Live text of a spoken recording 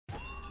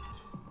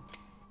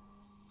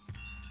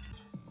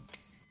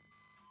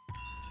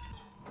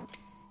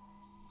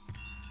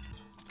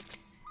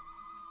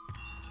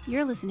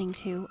You're listening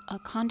to A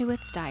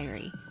Conduit's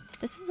Diary.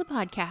 This is a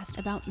podcast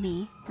about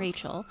me,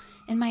 Rachel,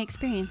 and my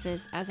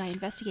experiences as I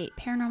investigate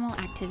paranormal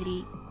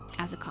activity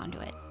as a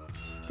conduit.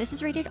 This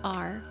is rated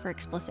R for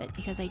explicit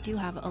because I do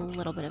have a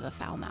little bit of a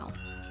foul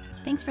mouth.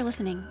 Thanks for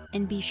listening,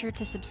 and be sure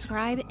to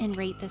subscribe and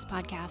rate this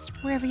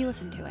podcast wherever you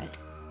listen to it.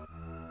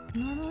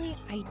 Normally,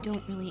 I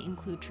don't really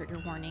include trigger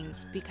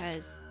warnings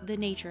because the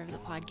nature of the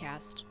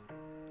podcast,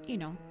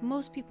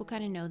 most people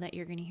kind of know that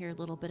you're going to hear a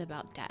little bit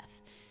about death.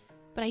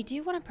 But I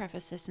do want to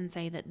preface this and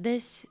say that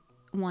this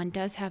one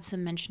does have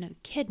some mention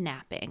of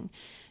kidnapping.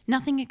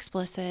 Nothing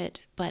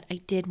explicit, but I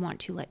did want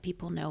to let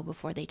people know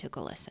before they took a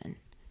listen.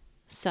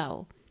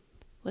 So,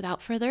 without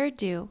further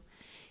ado,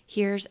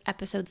 here's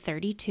episode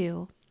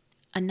 32,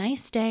 A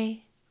Nice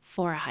Day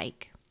for a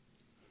Hike.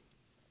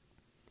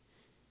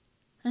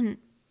 And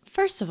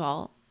first of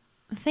all,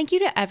 thank you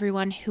to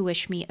everyone who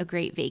wished me a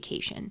great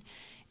vacation.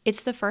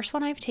 It's the first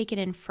one I've taken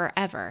in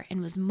forever and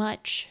was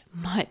much,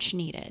 much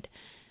needed.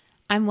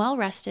 I'm well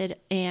rested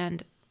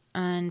and,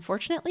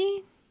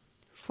 fortunately,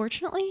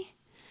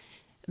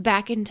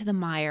 back into the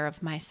mire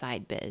of my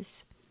side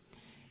biz.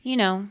 You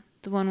know,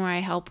 the one where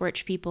I help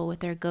rich people with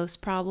their ghost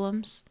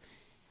problems.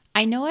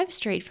 I know I've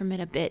strayed from it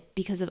a bit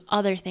because of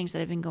other things that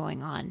have been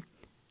going on,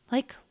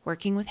 like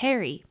working with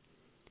Harry.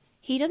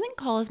 He doesn't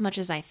call as much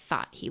as I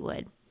thought he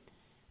would.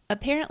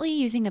 Apparently,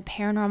 using a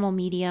paranormal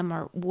medium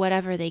or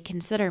whatever they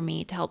consider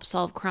me to help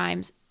solve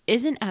crimes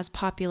isn't as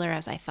popular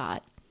as I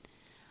thought.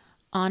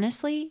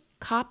 Honestly,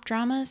 cop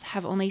dramas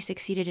have only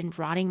succeeded in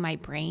rotting my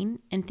brain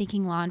and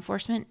thinking law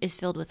enforcement is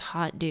filled with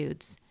hot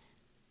dudes.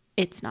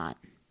 It's not.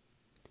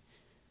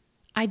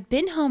 I'd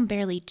been home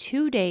barely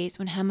 2 days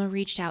when Hema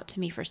reached out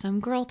to me for some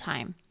girl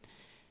time.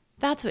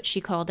 That's what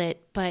she called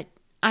it, but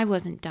I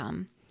wasn't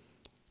dumb.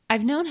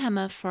 I've known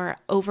Hema for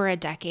over a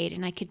decade,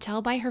 and I could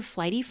tell by her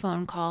flighty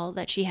phone call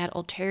that she had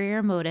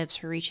ulterior motives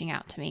for reaching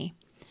out to me.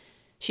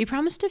 She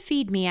promised to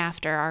feed me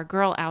after our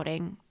girl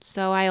outing,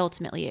 so I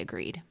ultimately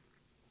agreed.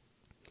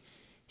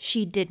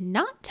 She did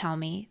not tell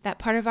me that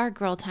part of our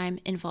girl time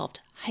involved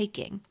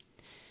hiking.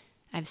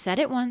 I've said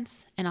it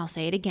once, and I'll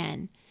say it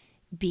again.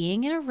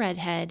 Being in a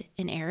redhead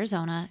in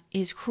Arizona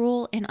is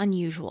cruel and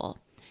unusual.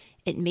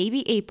 It may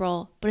be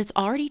April, but it's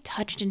already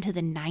touched into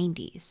the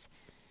 90s.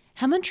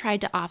 Hema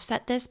tried to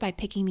offset this by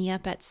picking me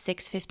up at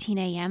 6:15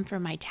 a.m.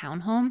 from my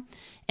townhome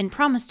and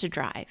promised to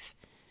drive.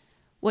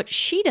 What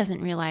she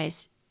doesn't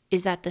realize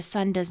is that the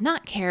sun does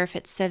not care if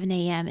it's 7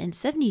 a.m. and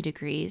 70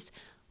 degrees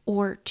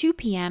or 2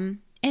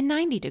 p.m. and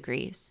 90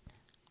 degrees.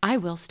 I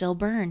will still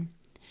burn.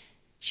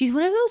 She's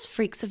one of those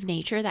freaks of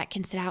nature that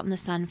can sit out in the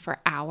sun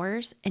for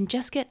hours and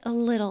just get a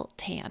little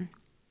tan.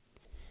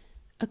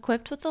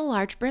 Equipped with a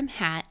large brim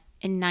hat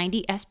and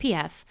 90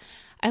 SPF,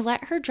 I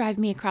let her drive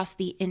me across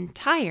the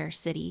entire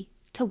city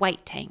to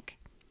White Tank.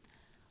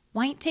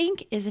 White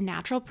Tank is a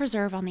natural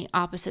preserve on the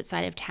opposite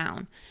side of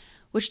town,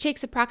 which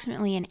takes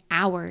approximately an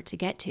hour to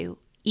get to,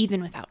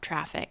 even without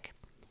traffic.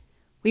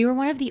 We were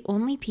one of the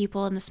only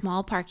people in the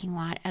small parking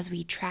lot as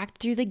we tracked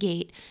through the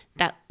gate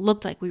that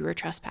looked like we were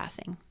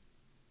trespassing.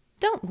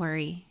 "Don't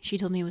worry," she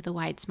told me with a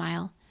wide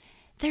smile.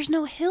 "There's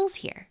no hills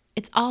here.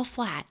 It's all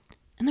flat,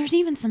 and there's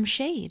even some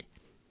shade."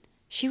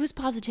 She was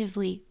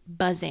positively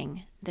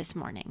buzzing this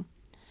morning.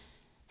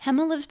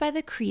 Hema lives by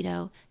the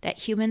credo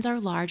that humans are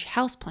large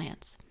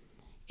houseplants.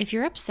 If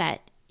you're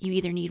upset, you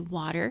either need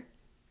water,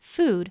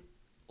 food,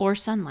 or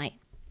sunlight.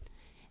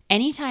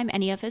 Anytime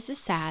any of us is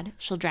sad,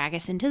 she'll drag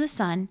us into the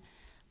sun,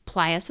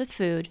 ply us with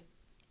food,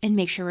 and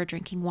make sure we're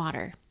drinking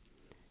water.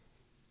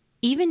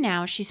 Even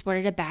now, she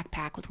sported a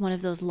backpack with one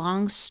of those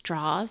long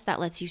straws that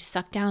lets you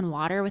suck down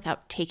water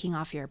without taking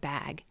off your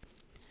bag.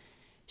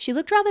 She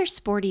looked rather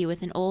sporty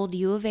with an old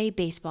U of A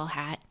baseball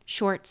hat,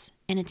 shorts,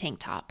 and a tank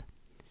top.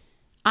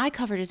 I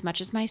covered as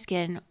much of my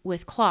skin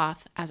with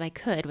cloth as I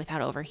could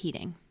without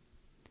overheating.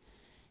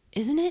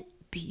 "Isn't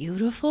it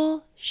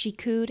beautiful?" she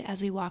cooed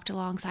as we walked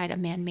alongside a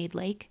man-made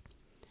lake.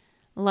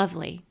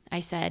 "Lovely," I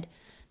said,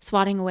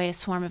 swatting away a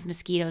swarm of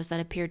mosquitoes that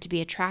appeared to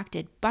be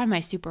attracted by my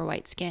super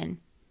white skin.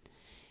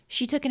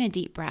 She took in a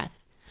deep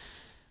breath.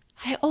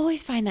 "I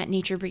always find that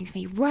nature brings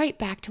me right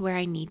back to where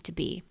I need to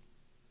be.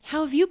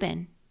 How have you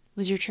been?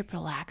 Was your trip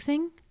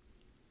relaxing?"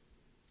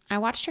 I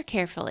watched her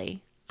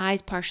carefully,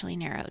 eyes partially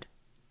narrowed.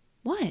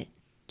 "What?"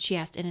 she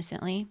asked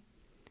innocently.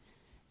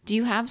 "Do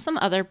you have some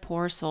other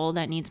poor soul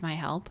that needs my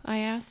help?" I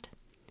asked.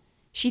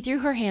 She threw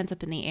her hands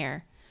up in the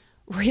air.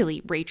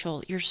 "Really,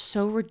 Rachel, you're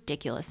so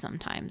ridiculous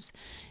sometimes.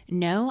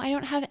 No, I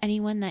don't have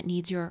anyone that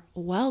needs your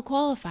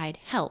well-qualified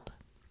help."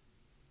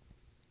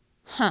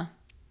 "Huh,"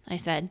 I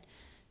said,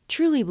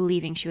 truly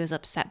believing she was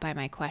upset by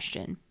my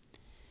question.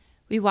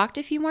 We walked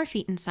a few more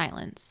feet in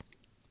silence.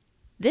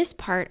 This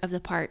part of the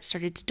park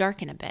started to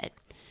darken a bit,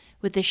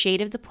 with the shade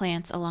of the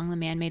plants along the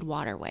man-made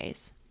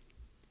waterways.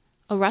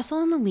 A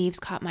rustle in the leaves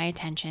caught my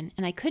attention,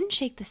 and I couldn't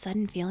shake the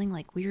sudden feeling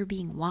like we were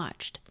being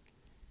watched.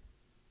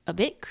 "A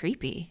bit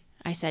creepy,"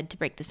 I said to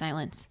break the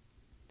silence.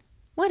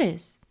 "What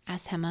is?"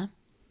 asked Hema.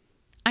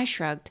 I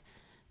shrugged.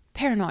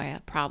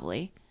 Paranoia,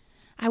 probably.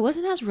 I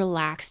wasn't as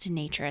relaxed in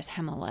nature as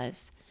Hema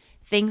was.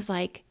 Things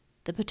like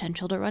the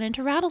potential to run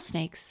into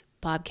rattlesnakes,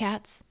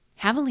 bobcats,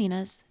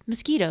 javelinas,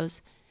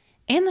 mosquitoes,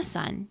 and the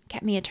sun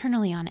kept me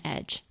eternally on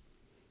edge.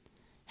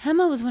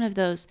 Hema was one of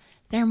those,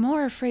 they're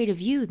more afraid of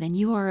you than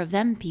you are of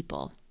them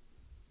people.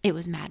 It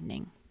was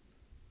maddening.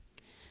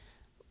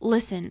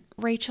 Listen,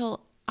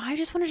 Rachel, I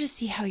just wanted to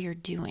see how you're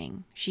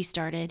doing, she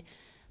started,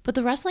 but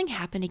the rustling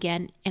happened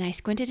again and I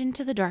squinted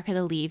into the dark of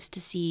the leaves to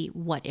see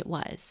what it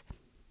was.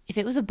 If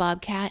it was a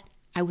bobcat,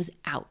 I was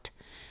out.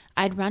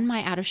 I'd run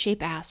my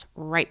out-of-shape ass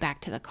right back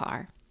to the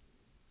car.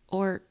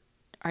 Or,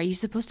 are you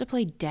supposed to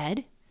play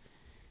dead?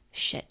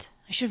 Shit,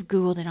 I should have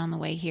Googled it on the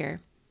way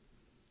here.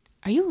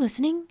 Are you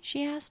listening?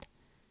 She asked.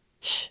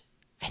 Shh,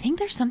 I think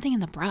there's something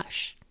in the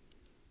brush.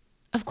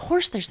 Of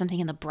course there's something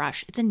in the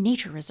brush. It's a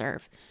nature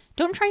reserve.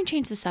 Don't try and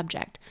change the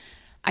subject.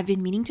 I've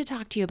been meaning to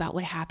talk to you about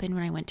what happened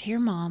when I went to your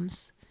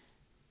mom's.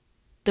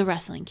 The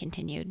rustling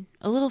continued,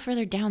 a little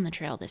further down the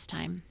trail this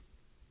time.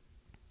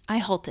 I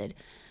halted,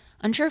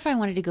 unsure if I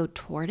wanted to go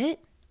toward it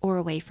or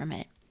away from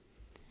it.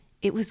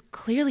 It was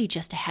clearly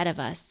just ahead of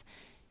us.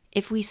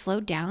 If we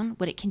slowed down,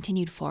 would it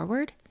continue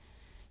forward?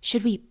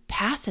 Should we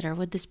pass it, or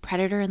would this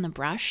predator in the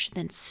brush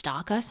then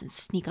stalk us and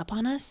sneak up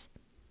on us?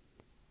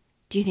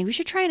 Do you think we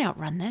should try and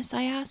outrun this?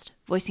 I asked,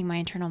 voicing my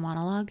internal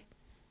monologue.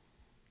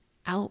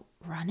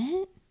 Outrun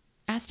it?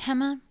 Asked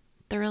Hema,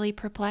 thoroughly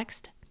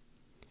perplexed.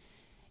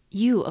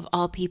 You, of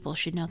all people,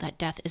 should know that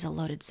death is a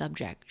loaded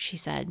subject, she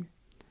said.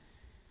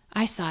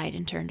 I sighed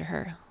and turned to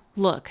her.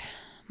 Look,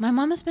 my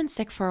mom has been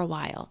sick for a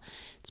while.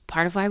 It's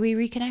part of why we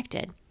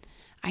reconnected.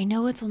 I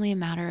know it's only a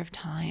matter of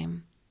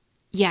time.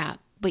 Yeah,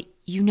 but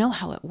you know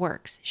how it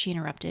works, she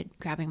interrupted,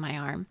 grabbing my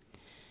arm.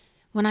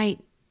 When I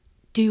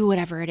do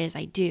whatever it is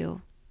I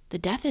do, the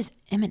death is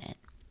imminent.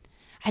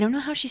 I don't know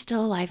how she's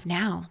still alive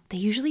now. They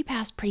usually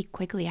pass pretty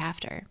quickly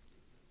after.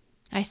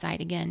 I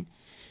sighed again.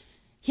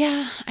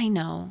 Yeah, I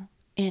know.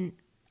 And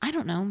I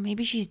don't know,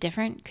 maybe she's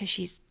different because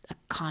she's a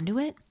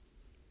conduit?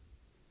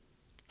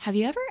 Have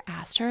you ever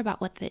asked her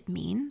about what that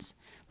means?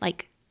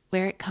 Like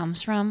where it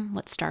comes from,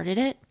 what started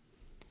it?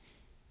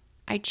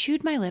 I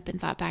chewed my lip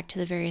and thought back to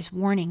the various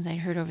warnings I'd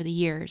heard over the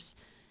years.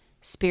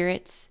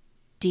 Spirits,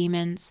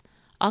 demons,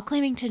 all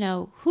claiming to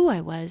know who I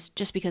was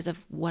just because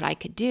of what I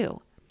could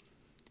do.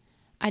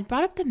 I'd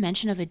brought up the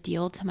mention of a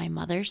deal to my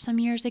mother some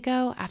years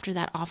ago after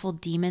that awful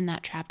demon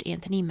that trapped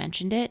Anthony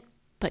mentioned it,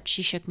 but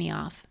she shook me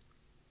off.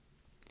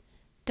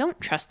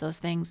 Don't trust those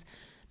things.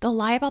 They'll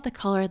lie about the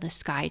color of the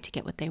sky to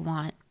get what they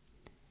want.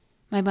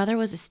 My mother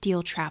was a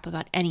steel trap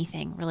about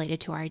anything related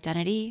to our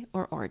identity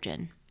or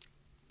origin.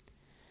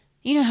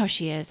 You know how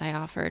she is, I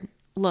offered.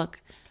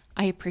 Look,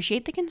 I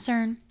appreciate the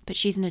concern, but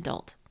she's an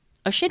adult.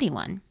 A shitty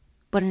one,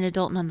 but an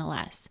adult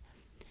nonetheless.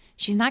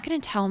 She's not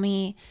going to tell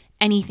me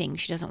anything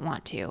she doesn't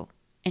want to,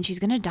 and she's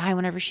going to die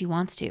whenever she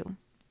wants to,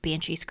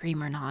 banshee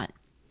scream or not.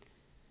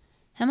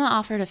 Hema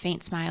offered a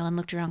faint smile and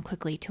looked around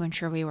quickly to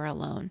ensure we were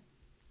alone.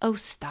 Oh,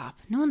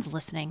 stop. No one's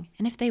listening.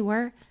 And if they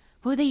were,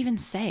 what would they even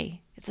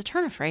say? It's a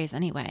turn of phrase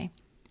anyway.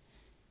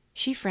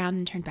 She frowned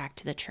and turned back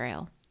to the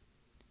trail.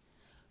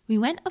 We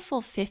went a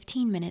full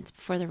 15 minutes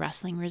before the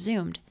rustling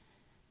resumed,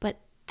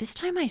 but this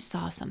time I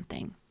saw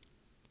something.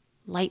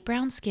 Light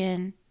brown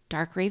skin,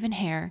 dark raven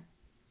hair.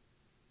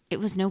 It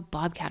was no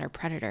bobcat or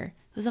predator.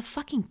 It was a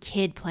fucking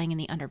kid playing in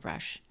the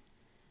underbrush.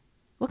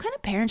 What kind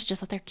of parents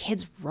just let their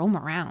kids roam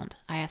around?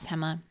 I asked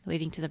Hema,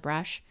 waving to the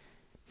brush.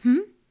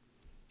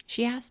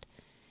 She asked.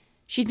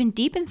 She'd been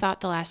deep in thought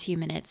the last few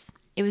minutes.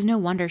 It was no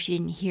wonder she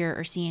didn't hear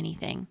or see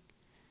anything.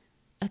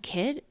 A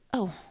kid?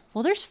 Oh,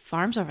 well, there's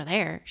farms over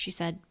there, she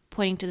said,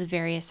 pointing to the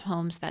various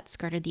homes that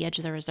skirted the edge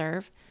of the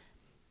reserve.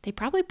 They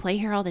probably play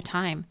here all the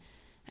time.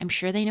 I'm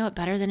sure they know it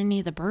better than any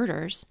of the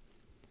birders.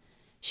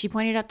 She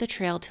pointed up the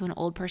trail to an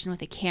old person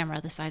with a camera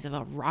the size of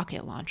a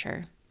rocket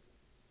launcher.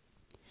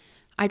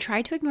 I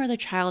tried to ignore the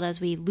child as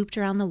we looped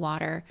around the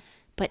water,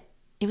 but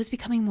it was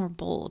becoming more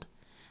bold.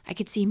 I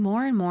could see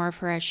more and more of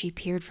her as she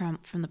peered from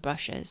the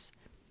bushes.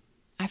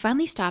 I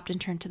finally stopped and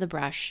turned to the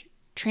brush,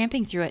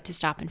 tramping through it to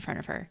stop in front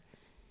of her.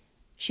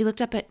 She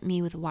looked up at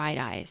me with wide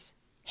eyes.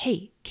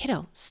 Hey,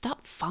 kiddo,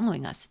 stop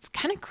following us. It's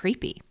kind of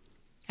creepy,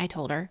 I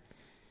told her.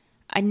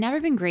 I'd never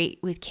been great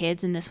with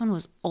kids, and this one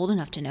was old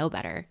enough to know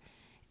better.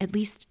 At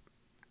least,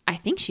 I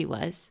think she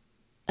was.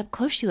 Up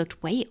close, she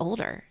looked way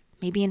older,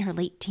 maybe in her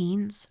late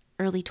teens,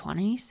 early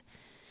 20s.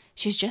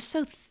 She was just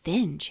so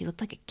thin, she looked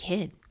like a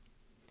kid.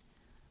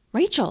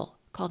 Rachel,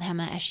 called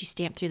Hema as she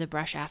stamped through the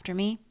brush after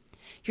me.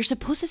 You're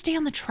supposed to stay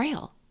on the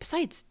trail.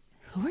 Besides,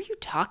 who are you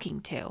talking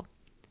to?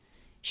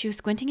 She was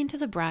squinting into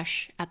the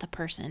brush at the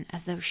person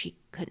as though she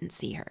couldn't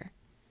see her.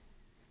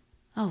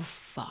 Oh,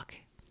 fuck.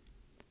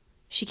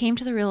 She came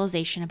to the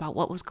realization about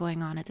what was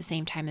going on at the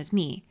same time as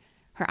me,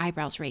 her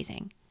eyebrows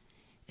raising.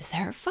 Is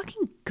there a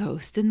fucking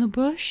ghost in the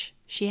bush?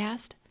 She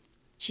asked.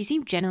 She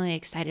seemed genuinely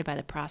excited by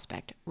the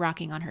prospect,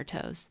 rocking on her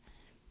toes.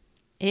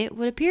 It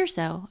would appear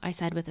so, I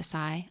said with a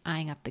sigh,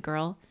 eyeing up the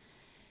girl.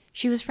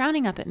 She was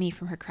frowning up at me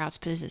from her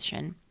crouched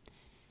position.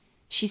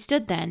 She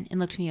stood then and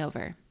looked me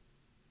over.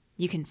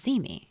 You can see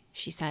me,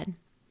 she said.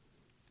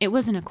 It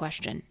wasn't a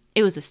question.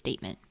 It was a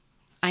statement.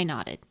 I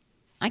nodded.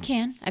 I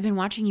can. I've been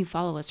watching you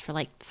follow us for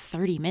like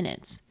 30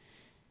 minutes.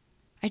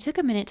 I took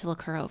a minute to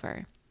look her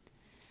over.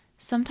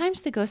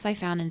 Sometimes the ghosts I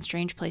found in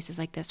strange places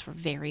like this were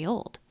very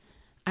old.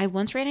 I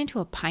once ran into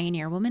a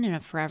pioneer woman in a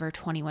Forever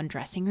 21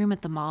 dressing room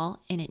at the mall,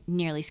 and it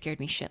nearly scared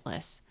me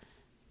shitless.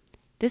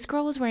 This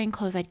girl was wearing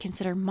clothes I'd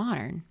consider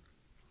modern.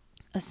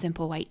 A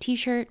simple white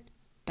t-shirt,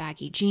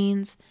 baggy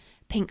jeans,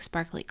 pink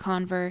sparkly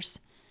Converse.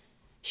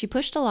 She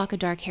pushed a lock of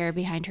dark hair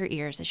behind her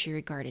ears as she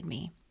regarded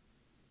me.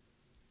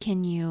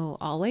 "Can you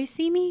always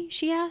see me?"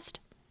 she asked.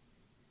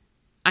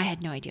 I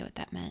had no idea what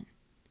that meant.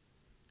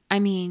 "I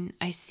mean,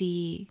 I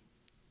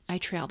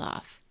trailed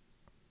off.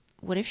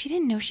 What if she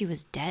didn't know she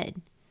was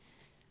dead?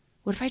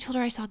 What if I told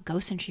her I saw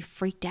ghosts and she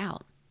freaked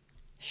out?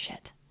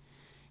 Shit.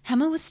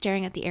 Hema was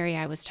staring at the area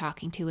I was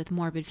talking to with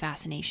morbid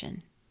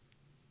fascination.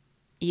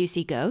 "You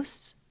see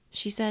ghosts?"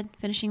 she said,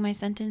 finishing my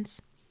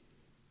sentence.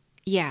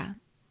 "Yeah,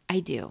 I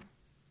do.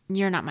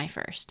 You're not my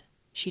first."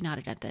 She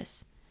nodded at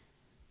this.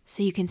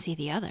 "So you can see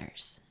the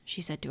others,"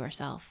 she said to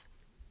herself.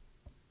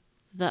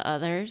 "The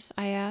others?"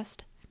 I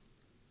asked.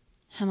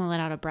 Hema let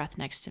out a breath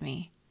next to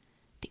me.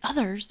 "The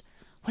others?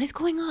 What is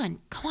going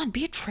on? Come on,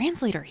 be a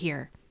translator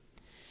here."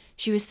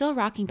 She was still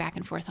rocking back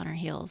and forth on her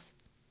heels.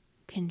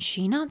 "Can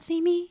she not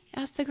see me?"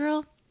 asked the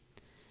girl.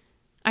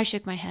 I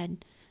shook my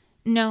head.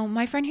 "No,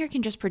 my friend here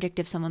can just predict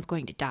if someone's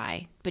going to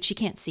die, but she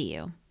can't see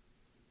you."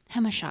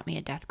 Hema shot me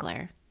a death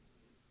glare.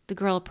 The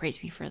girl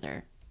appraised me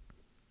further.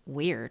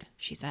 "Weird,"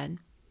 she said.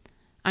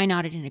 I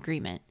nodded in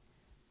agreement.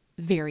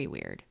 "Very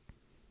weird."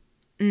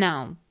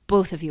 "No,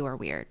 both of you are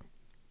weird.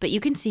 But you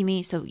can see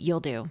me, so you'll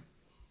do."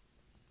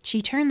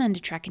 She turned then to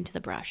trek into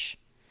the brush.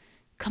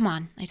 "Come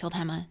on," I told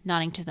Hema,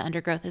 nodding to the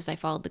undergrowth as I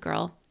followed the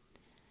girl.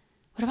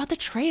 "What about the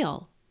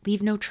trail?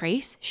 Leave no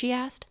trace?" she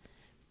asked.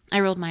 I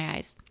rolled my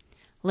eyes.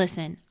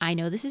 "Listen, I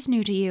know this is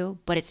new to you,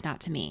 but it's not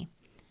to me.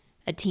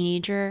 A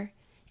teenager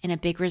in a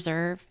big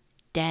reserve,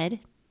 dead.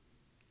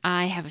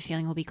 I have a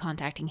feeling we'll be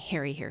contacting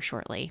Harry here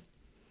shortly."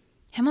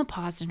 Hema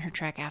paused in her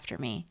trek after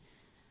me.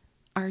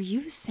 "Are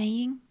you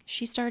saying?"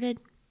 she started.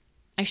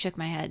 I shook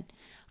my head.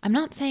 "I'm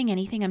not saying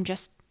anything, I'm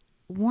just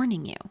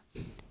warning you.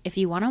 If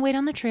you want to wait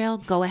on the trail,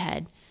 go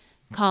ahead.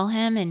 Call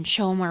him and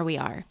show him where we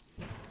are."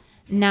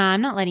 "Nah,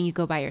 I'm not letting you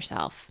go by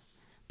yourself.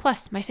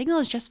 Plus, my signal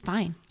is just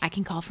fine. I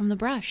can call from the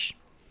brush."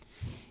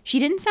 She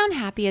didn't sound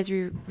happy as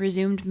we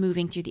resumed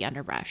moving through the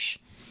underbrush.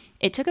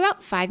 It took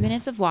about 5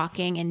 minutes of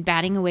walking and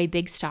batting away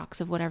big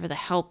stalks of whatever the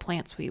hell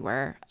plants we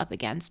were up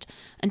against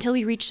until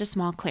we reached a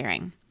small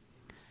clearing.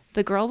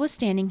 The girl was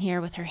standing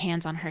here with her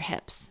hands on her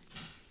hips.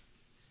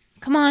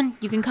 "Come on,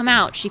 you can come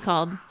out," she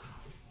called.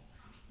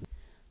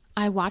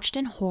 I watched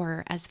in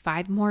horror as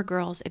 5 more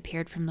girls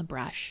appeared from the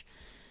brush.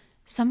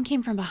 Some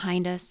came from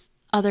behind us,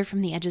 other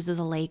from the edges of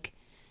the lake.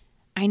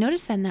 I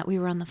noticed then that we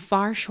were on the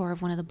far shore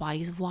of one of the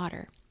bodies of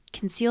water,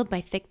 concealed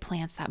by thick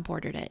plants that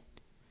bordered it.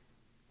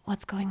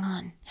 "What's going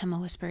on?" Hema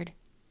whispered.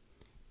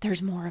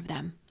 "There's more of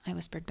them," I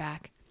whispered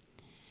back.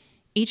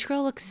 Each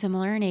girl looked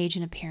similar in age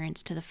and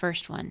appearance to the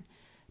first one.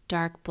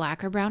 Dark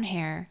black or brown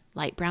hair,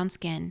 light brown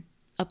skin,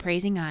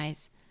 appraising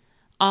eyes,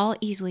 all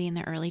easily in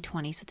their early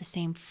 20s with the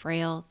same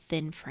frail,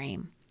 thin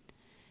frame.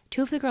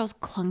 2 of the girls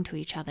clung to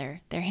each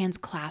other, their hands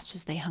clasped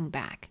as they hung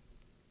back.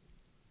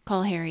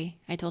 "Call Harry,"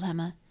 I told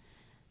Hema.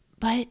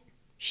 "But,"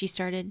 she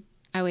started.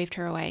 I waved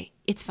her away.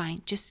 "It's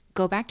fine. Just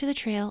go back to the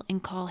trail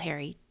and call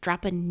Harry.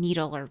 Drop a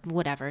needle or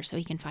whatever so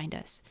he can find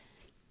us."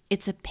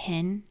 "It's a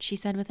pin," she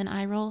said with an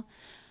eye roll.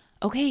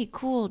 "Okay,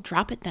 cool.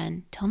 Drop it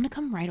then. Tell him to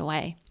come right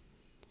away."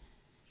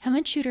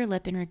 Hema chewed her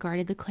lip and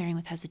regarded the clearing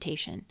with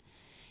hesitation.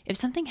 If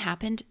something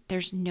happened,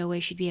 there's no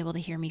way she'd be able to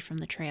hear me from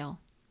the trail.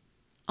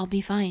 "I'll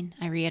be fine,"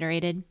 I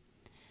reiterated.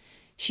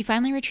 She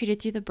finally retreated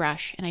through the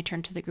brush, and I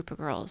turned to the group of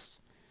girls.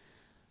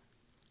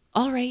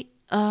 "All right,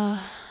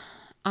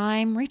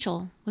 I'm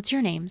Rachel. What's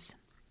your names?"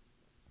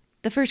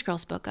 The first girl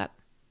spoke up.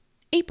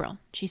 "April,"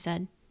 she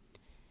said.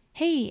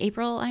 "Hey,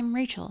 April, I'm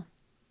Rachel."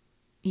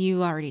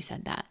 "You already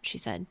said that," she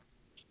said.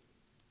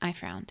 I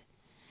frowned.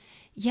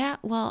 "Yeah,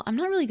 well, I'm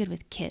not really good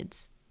with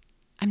kids."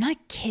 "I'm not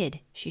a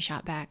kid," she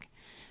shot back.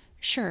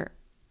 Sure.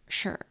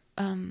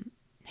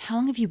 How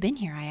long have you been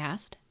here?" I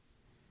asked.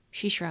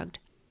 She shrugged.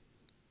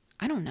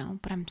 "I don't know,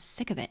 but I'm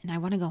sick of it and I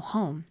want to go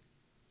home."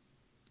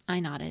 I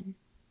nodded.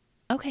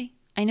 "Okay,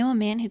 I know a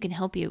man who can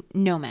help you."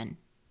 "No men,"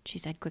 she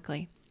said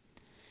quickly.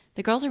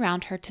 The girls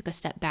around her took a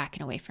step back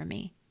and away from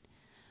me.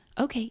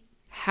 "Okay,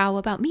 how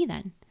about me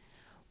then?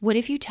 What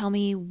if you tell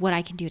me what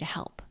I can do to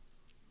help?"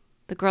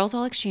 The girls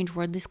all exchanged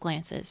wordless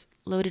glances,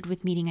 loaded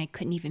with meaning I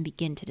couldn't even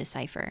begin to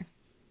decipher.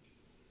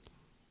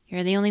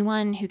 "You're the only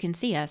one who can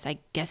see us. I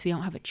guess we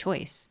don't have a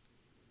choice."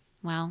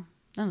 Well,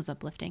 that was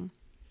uplifting.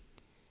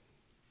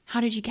 "How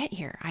did you get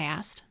here?" I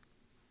asked.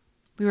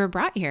 "We were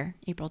brought here,"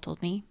 April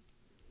told me.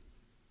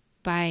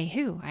 "By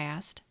who?" I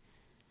asked.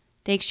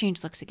 They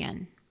exchanged looks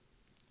again.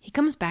 "He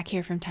comes back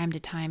here from time to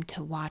time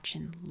to watch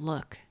and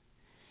look."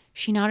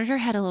 She nodded her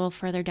head a little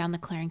further down the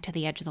clearing to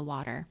the edge of the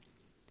water.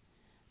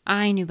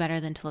 I knew better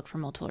than to look for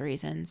multiple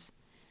reasons.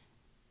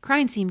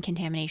 Crime-seemed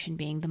contamination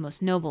being the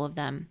most noble of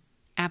them,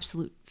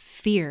 absolute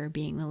fear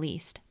being the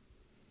least.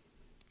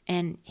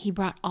 And he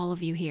brought all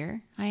of you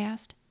here? I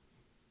asked.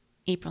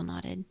 April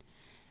nodded.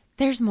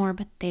 There's more,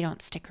 but they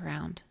don't stick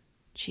around,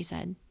 she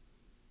said.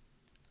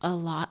 A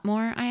lot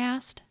more? I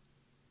asked.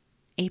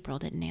 April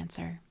didn't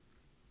answer.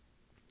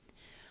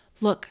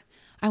 Look,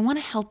 I want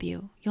to help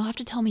you. You'll have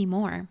to tell me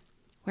more.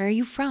 Where are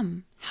you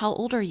from? How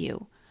old are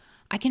you?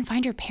 I can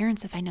find your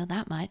parents if I know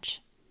that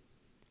much.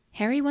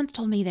 Harry once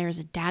told me there is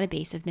a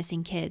database of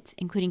missing kids,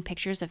 including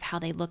pictures of how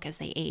they look as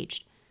they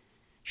aged.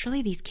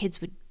 Surely these kids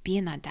would be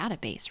in that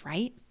database,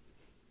 right?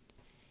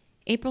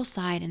 April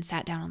sighed and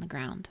sat down on the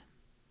ground.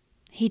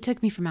 He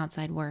took me from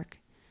outside work.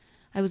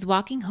 I was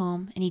walking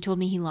home, and he told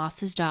me he lost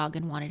his dog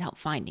and wanted help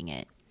finding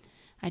it.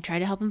 I tried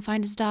to help him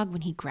find his dog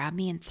when he grabbed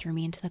me and threw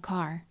me into the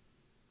car.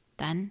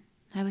 Then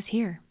I was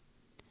here.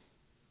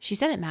 She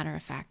said it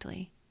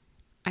matter-of-factly.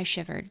 I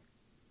shivered.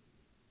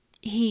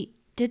 He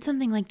did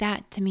something like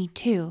that to me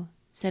too,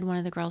 said one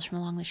of the girls from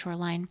along the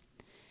shoreline.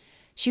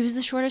 She was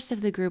the shortest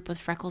of the group with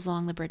freckles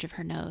along the bridge of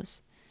her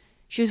nose.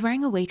 She was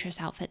wearing a waitress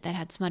outfit that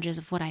had smudges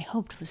of what I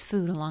hoped was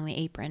food along the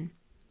apron.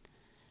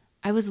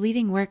 I was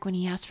leaving work when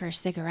he asked for a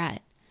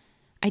cigarette.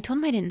 I told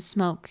him I didn't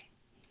smoke.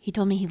 He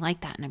told me he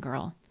liked that in a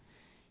girl.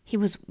 He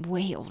was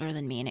way older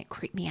than me and it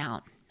creeped me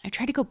out. I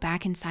tried to go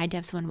back inside to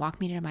have someone walk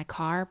me to my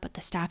car, but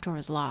the staff door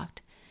was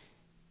locked.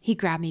 He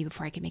grabbed me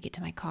before I could make it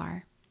to my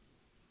car.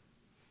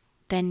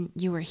 Then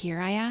you were here,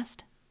 I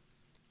asked.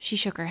 She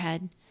shook her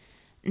head.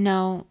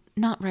 No,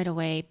 not right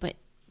away, but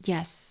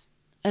yes,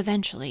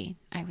 eventually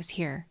I was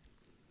here.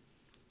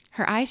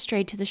 Her eyes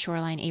strayed to the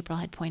shoreline April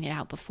had pointed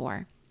out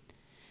before.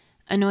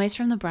 A noise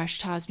from the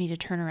brush caused me to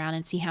turn around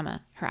and see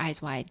Hema, her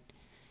eyes wide.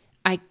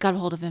 I got a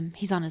hold of him.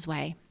 He's on his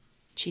way,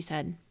 she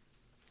said.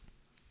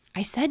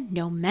 I said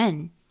no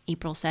men,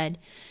 April said.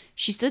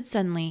 She stood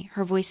suddenly,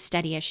 her voice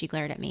steady as she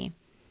glared at me.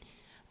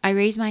 I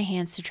raised my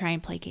hands to try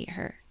and placate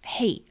her.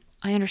 Hey,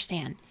 I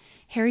understand.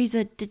 Harry's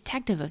a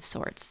detective of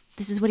sorts.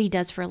 This is what he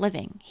does for a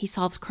living. He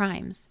solves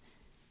crimes.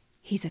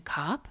 He's a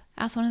cop?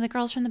 Asked one of the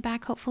girls from the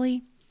back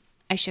hopefully.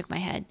 I shook my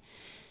head.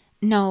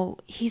 No,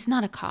 he's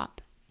not a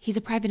cop. He's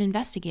a private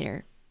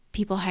investigator.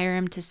 People hire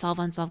him to solve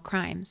unsolved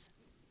crimes.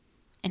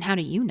 And how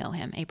do you know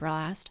him? April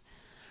asked.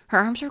 Her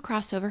arms were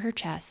crossed over her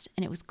chest,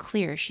 and it was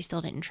clear she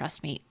still didn't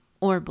trust me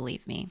or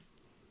believe me.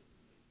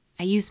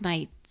 I use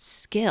my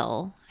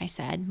skill, I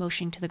said,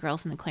 motioning to the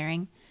girls in the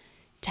clearing,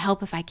 to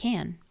help if I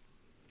can.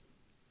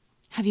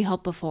 Have you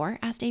helped before?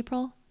 Asked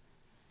April.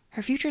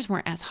 Her futures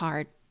weren't as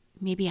hard.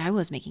 Maybe I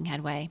was making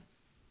headway.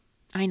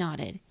 I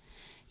nodded.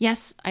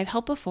 Yes, I've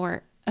helped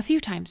before. A few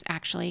times,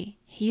 actually.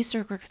 He used to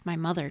work with my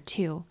mother,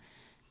 too.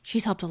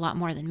 She's helped a lot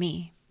more than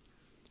me.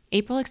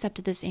 April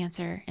accepted this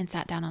answer and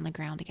sat down on the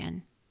ground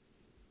again.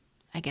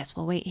 I guess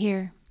we'll wait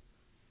here.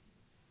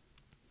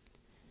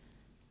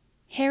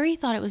 Harry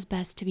thought it was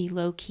best to be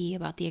low-key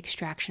about the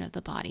extraction of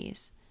the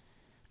bodies.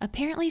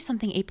 Apparently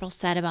something April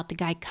said about the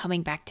guy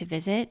coming back to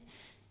visit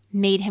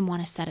made him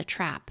want to set a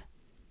trap.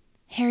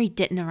 Harry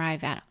didn't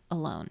arrive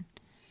alone.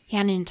 He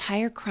had an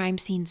entire crime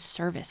scene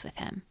service with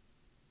him.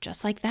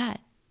 Just like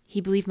that,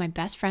 he believed my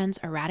best friend's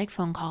erratic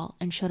phone call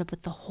and showed up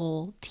with the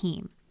whole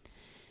team.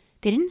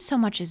 They didn't so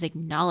much as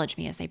acknowledge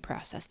me as they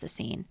processed the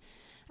scene.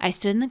 I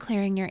stood in the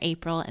clearing near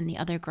April and the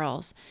other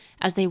girls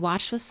as they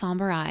watched with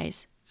somber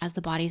eyes as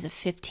the bodies of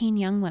 15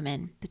 young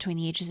women between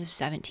the ages of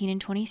 17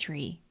 and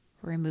 23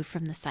 were removed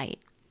from the site.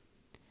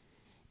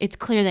 It's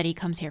clear that he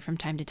comes here from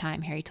time to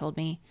time, Harry told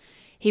me.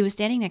 He was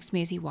standing next to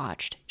me as he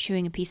watched,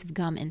 chewing a piece of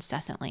gum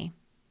incessantly.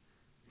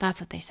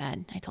 That's what they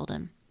said, I told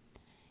him.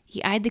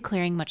 He eyed the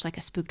clearing much like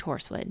a spooked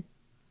horse would.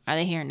 Are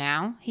they here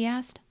now? He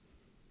asked.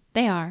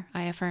 They are,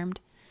 I affirmed,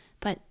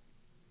 but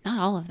not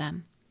all of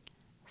them.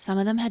 Some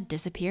of them had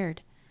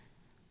disappeared.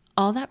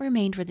 All that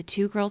remained were the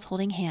two girls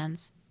holding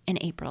hands and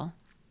April.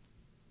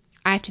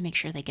 I have to make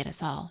sure they get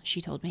us all,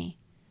 she told me.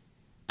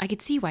 I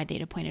could see why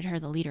they'd appointed her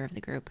the leader of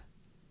the group.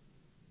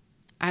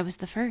 I was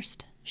the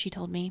first, she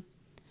told me.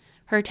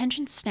 Her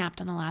attention snapped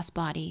on the last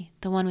body,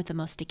 the one with the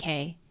most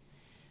decay.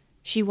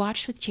 She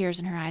watched with tears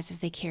in her eyes as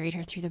they carried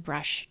her through the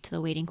brush to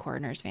the waiting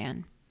coroner's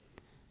van.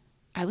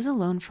 I was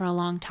alone for a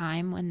long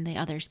time when the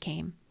others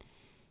came.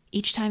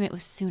 Each time it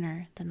was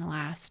sooner than the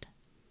last.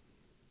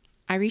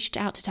 I reached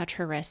out to touch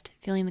her wrist,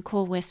 feeling the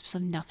cool wisps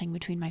of nothing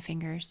between my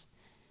fingers.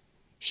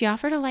 She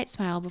offered a light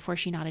smile before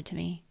she nodded to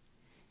me.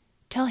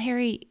 Tell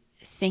Harry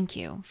thank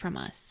you from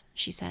us,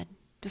 she said,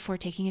 before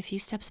taking a few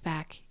steps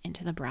back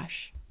into the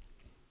brush.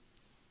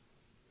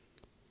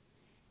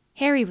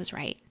 Harry was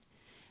right.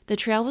 The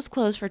trail was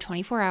closed for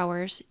 24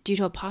 hours due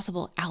to a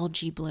possible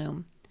algae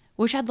bloom,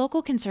 which had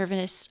local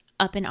conservatives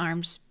up in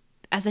arms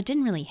as that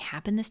didn't really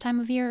happen this time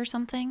of year or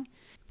something.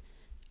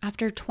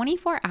 After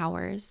 24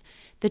 hours,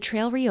 the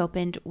trail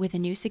reopened with a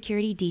new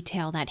security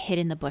detail that hid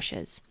in the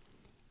bushes.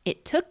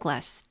 It took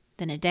less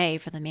than a day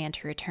for the man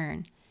to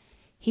return.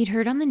 He'd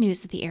heard on the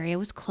news that the area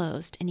was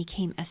closed, and he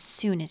came as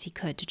soon as he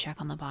could to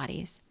check on the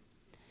bodies.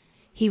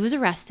 He was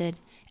arrested,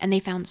 and they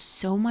found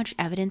so much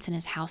evidence in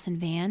his house and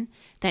van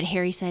that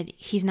Harry said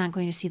he's not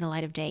going to see the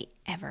light of day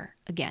ever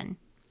again.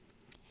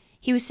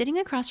 He was sitting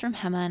across from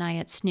Hema and I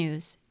at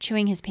snooze,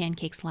 chewing his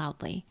pancakes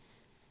loudly.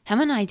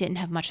 Hema and I didn't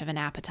have much of an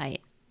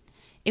appetite.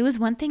 It was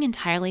one thing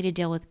entirely to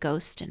deal with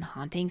ghosts and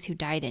hauntings who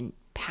died in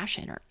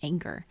passion or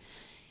anger.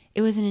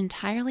 It was an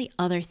entirely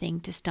other thing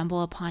to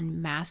stumble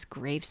upon mass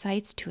grave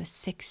sites to a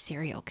sick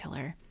serial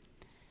killer.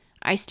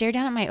 I stared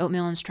down at my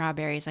oatmeal and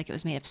strawberries like it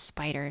was made of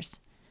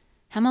spiders.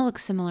 Hema looked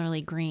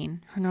similarly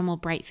green, her normal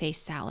bright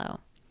face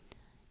sallow.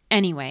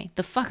 Anyway,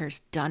 the fucker's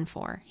done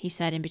for, he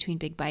said in between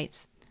big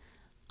bites.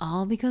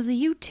 All because of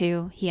you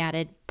two, he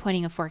added,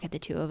 pointing a fork at the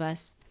two of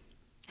us.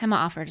 Hema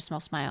offered a small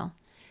smile.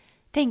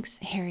 Thanks,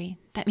 Harry.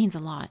 That means a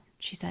lot,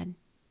 she said.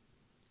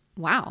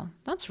 Wow,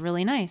 that's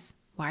really nice.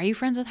 Why are you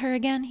friends with her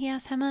again? He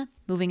asked Hema,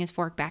 moving his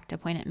fork back to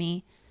point at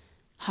me.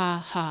 Ha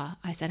ha,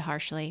 I said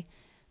harshly,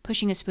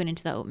 pushing a spoon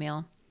into the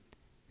oatmeal.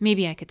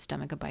 Maybe I could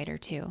stomach a bite or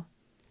two.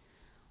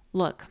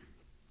 Look,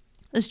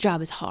 this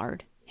job is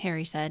hard,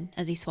 Harry said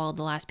as he swallowed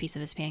the last piece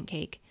of his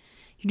pancake.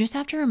 You just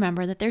have to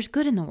remember that there's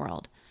good in the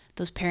world.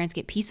 Those parents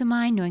get peace of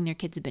mind knowing their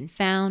kids have been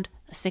found.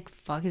 A sick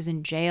fuck is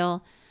in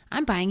jail.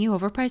 I'm buying you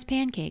overpriced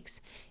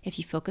pancakes. If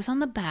you focus on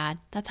the bad,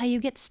 that's how you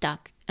get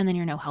stuck, and then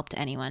you're no help to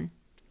anyone.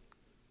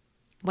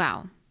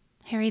 Wow,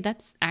 Harry,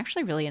 that's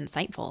actually really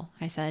insightful,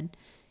 I said.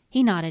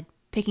 He nodded,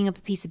 picking up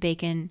a piece of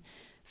bacon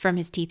from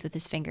his teeth with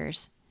his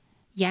fingers.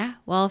 Yeah,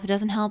 well, if it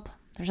doesn't help,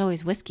 there's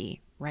always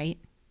whiskey, right?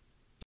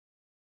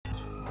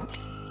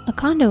 A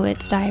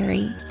Conduit's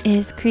Diary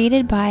is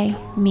created by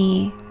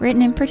me,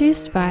 written and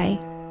produced by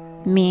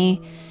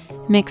me,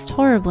 mixed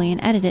horribly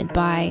and edited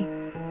by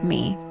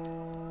me.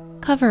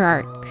 Cover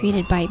art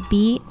created by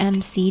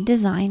BMC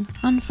Design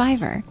on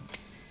Fiverr.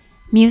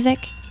 Music,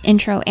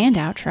 intro and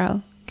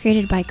outro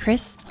created by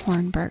Chris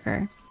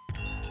Hornberger.